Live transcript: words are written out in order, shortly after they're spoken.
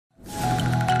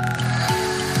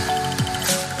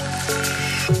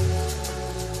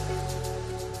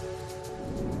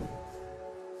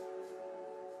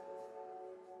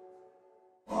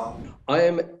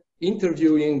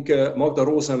interviewing Magda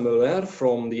Rosenmöller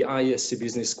from the ISC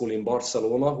Business School in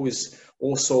Barcelona, who is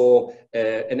also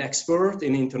an expert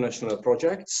in international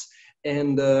projects.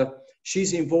 And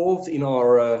she's involved in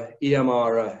our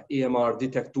AMR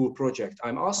DetecTool project.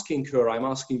 I'm asking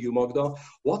you, Magda,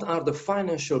 what are the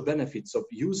financial benefits of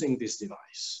using this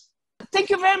device?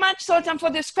 Thank you very much, Sultan, for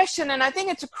this question. And I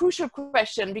think it's a crucial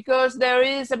question because there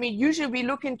is, I mean, usually we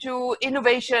look into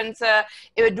innovations.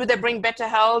 Do they bring better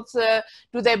health?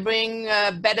 Do they bring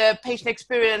better patient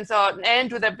experience?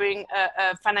 And do they bring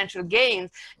financial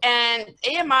gains? And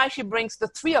AMR actually brings the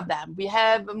three of them. We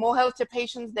have more healthier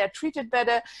patients, they're treated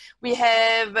better. We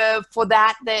have, for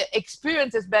that, the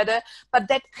experience is better, but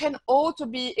that can also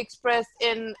be expressed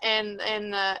in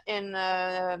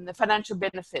financial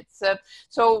benefits.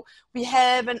 So we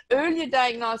have an earlier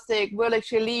diagnostic will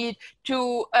actually lead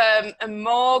to a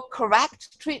more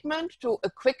correct treatment, to a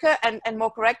quicker and more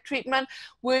correct treatment,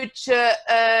 which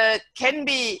can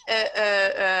be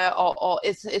or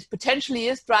is potentially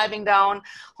is driving down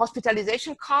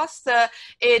hospitalization costs.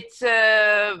 It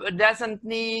doesn't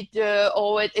need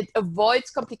or it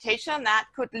avoids complication that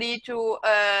could lead to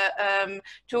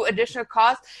additional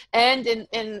costs, and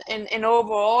in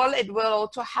overall it will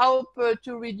also help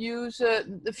to reduce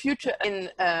the future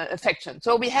infection.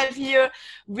 So we have here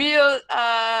real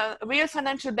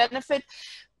financial benefit.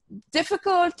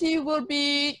 Difficulty will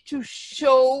be to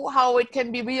show how it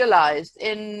can be realized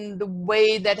in the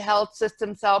way that health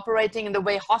systems are operating, in the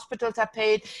way hospitals are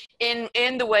paid, in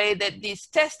the way that these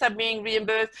tests are being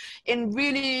reimbursed, in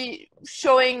really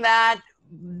showing that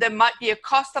there might be a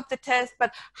cost of the test,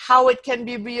 but how it can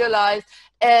be realized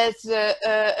as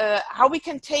how we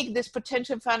can take this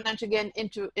potential financial gain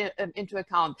into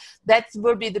account. That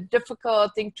will be the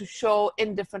difficult thing to show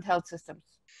in different health systems.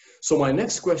 So my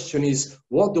next question is,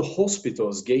 what do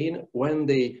hospitals gain when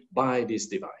they buy this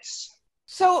device?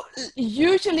 So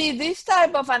usually this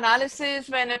type of analysis,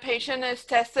 when a patient is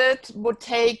tested, would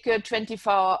take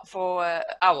 24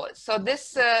 hours. So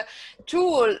this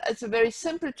tool is a very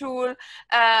simple tool.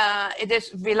 It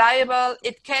is reliable.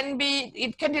 It can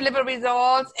deliver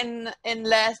results in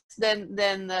less than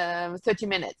 30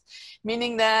 minutes,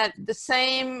 meaning that the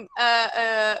same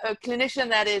clinician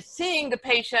that is seeing the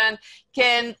patient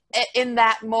can, in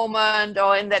that moment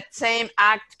or in that same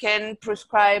act, can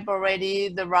prescribe already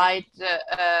the right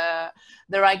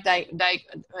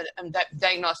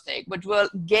diagnostic, which will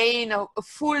gain a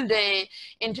full day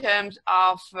in terms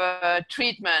of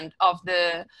treatment of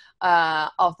the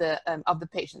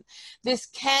patient. This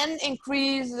can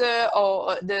increase it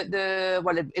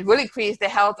will increase the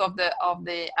health of the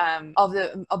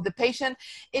patient.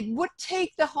 It would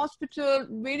take the hospital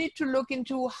really to look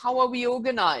into how are we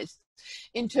organized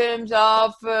in terms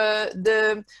of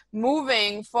the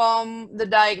moving from the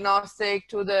diagnostic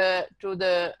to the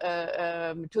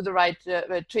right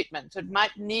treatment. So it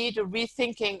might need a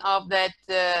rethinking of that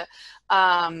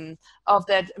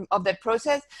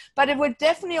process, but it would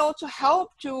definitely also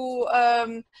help to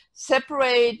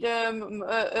separate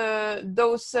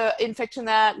those infections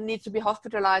that need to be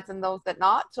hospitalized and those that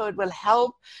not. So it will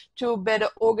help to better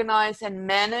organize and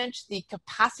manage the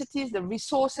capacities, the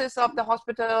resources of the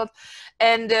hospitals,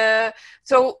 and and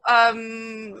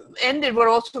it will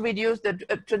also reduce the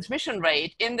transmission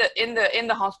rate in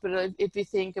the hospital if we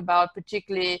think about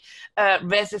particularly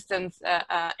resistance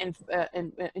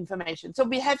information. So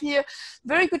we have here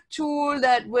very good tool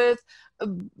that with a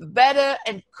better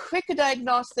and quicker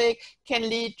diagnostic can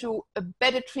lead to a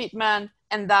better treatment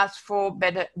and thus for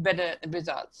better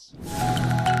results.